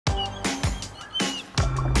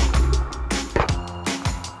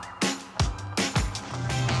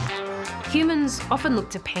Humans often look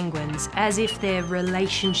to penguins as if they're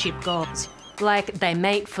relationship gods. Like they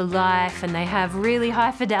mate for life and they have really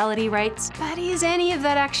high fidelity rates. But is any of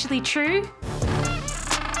that actually true?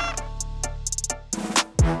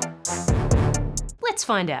 Let's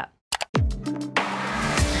find out.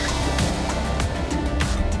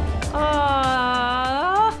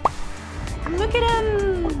 Oh, look at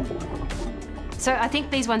them! So I think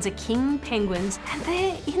these ones are king penguins and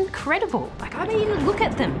they're incredible. Like, I mean, look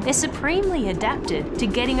at them. They're supremely adapted to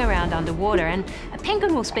getting around underwater, and a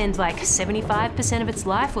penguin will spend like 75% of its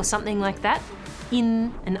life or something like that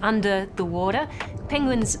in and under the water.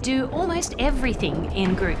 Penguins do almost everything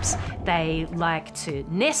in groups. They like to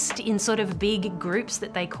nest in sort of big groups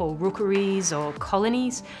that they call rookeries or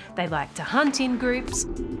colonies. They like to hunt in groups.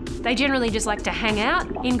 They generally just like to hang out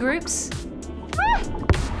in groups.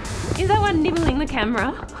 Is that one nibbling the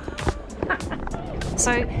camera?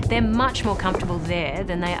 So they're much more comfortable there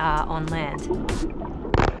than they are on land.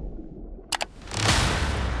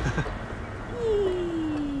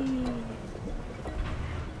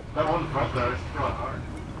 That one front though, it's quite hard.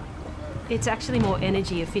 It's actually more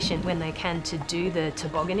energy efficient when they can to do the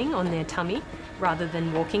tobogganing on their tummy rather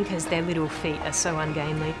than walking because their little feet are so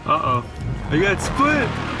ungainly. Uh-oh. I got split!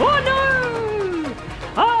 Oh no!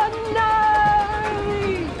 Oh no!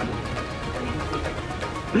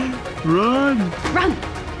 Run! Run!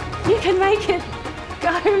 You can make it!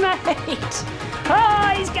 Go, mate!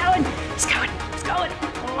 Oh, he's going! He's going! He's going!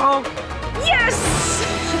 Oh! Yes!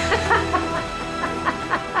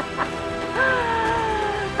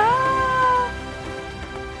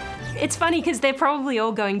 It's funny because they're probably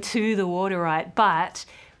all going to the water, right? But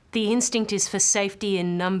the instinct is for safety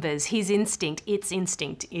in numbers. His instinct, its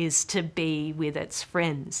instinct, is to be with its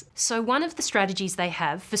friends. So one of the strategies they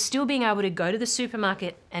have for still being able to go to the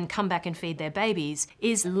supermarket and come back and feed their babies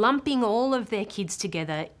is lumping all of their kids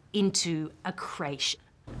together into a crèche.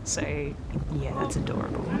 So, yeah, that's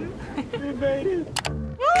adorable.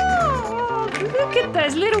 Oh, look at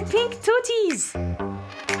those little pink tooties.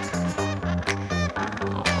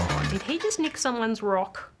 Oh, did he just nick someone's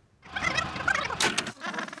rock?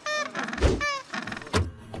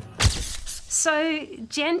 So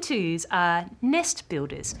gentoos are nest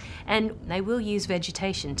builders and they will use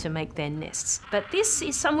vegetation to make their nests. But this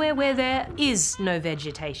is somewhere where there is no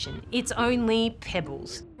vegetation. It's only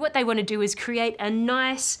pebbles. What they want to do is create a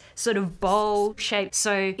nice sort of bowl shape.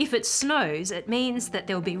 So if it snows, it means that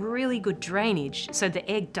there'll be really good drainage so the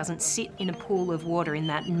egg doesn't sit in a pool of water in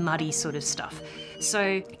that muddy sort of stuff.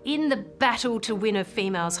 So in the battle to win a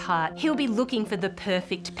female's heart, he'll be looking for the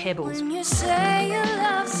perfect pebbles. When you say you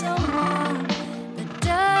love someone, but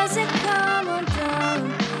does it come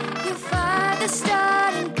undone? You fire the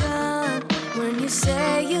starting gun when you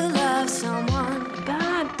say you love someone.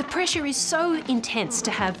 But the pressure is so intense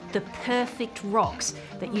to have the perfect rocks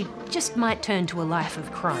that you just might turn to a life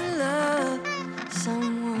of crime. Love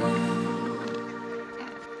someone.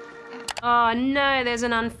 Oh no, there's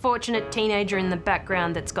an unfortunate teenager in the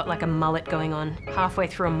background that's got like a mullet going on, halfway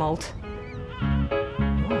through a molt.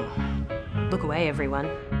 Oh. Look away, everyone.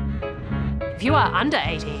 If you are under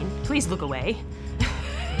 18, please look away.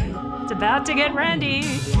 It's about to get randy.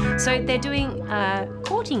 So they're doing a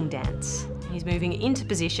courting dance. He's moving into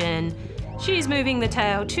position. She's moving the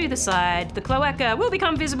tail to the side. The cloaca will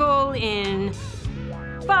become visible in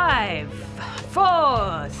 5,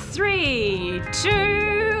 4, 3, 2...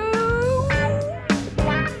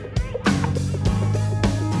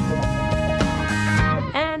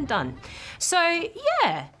 done. So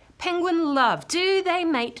yeah, penguin love. Do they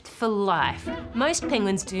mate for life? Most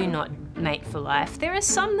penguins do not mate for life. There are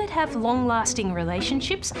some that have long-lasting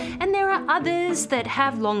relationships, and there are others that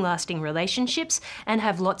have long-lasting relationships and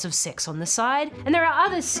have lots of sex on the side. And there are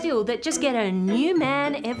others still that just get a new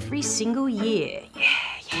man every single year.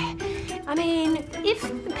 Yeah. I mean, if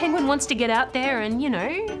the penguin wants to get out there and, you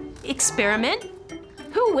know, experiment,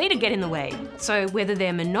 who are we to get in the way? So whether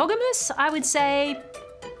they're monogamous, I would say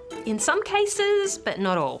in some cases, but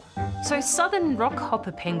not all. So southern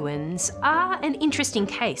rockhopper penguins are an interesting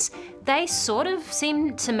case. They sort of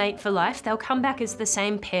seem to mate for life. They'll come back as the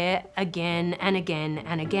same pair again and again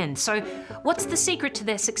and again. So what's the secret to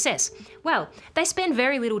their success? Well, they spend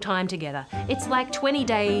very little time together. It's like 20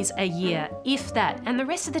 days a year, if that, and the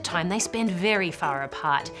rest of the time they spend very far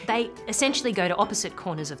apart. They essentially go to opposite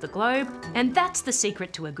corners of the globe, and that's the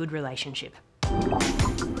secret to a good relationship.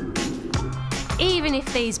 Even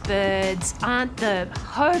if these birds aren't the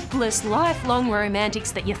hopeless, lifelong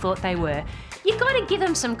romantics that you thought they were, You gotta give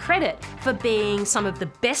them some credit for being some of the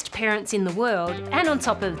best parents in the world, and on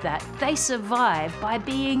top of that, they survive by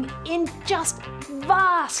being in just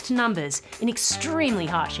vast numbers in extremely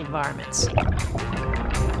harsh environments.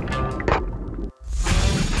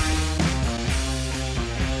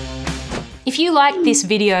 If you like this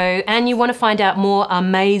video and you want to find out more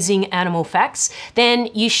amazing animal facts, then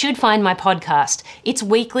you should find my podcast. It's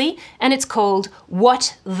weekly and it's called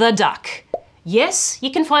What the Duck. Yes,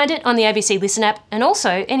 you can find it on the ABC Listen app and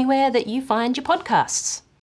also anywhere that you find your podcasts.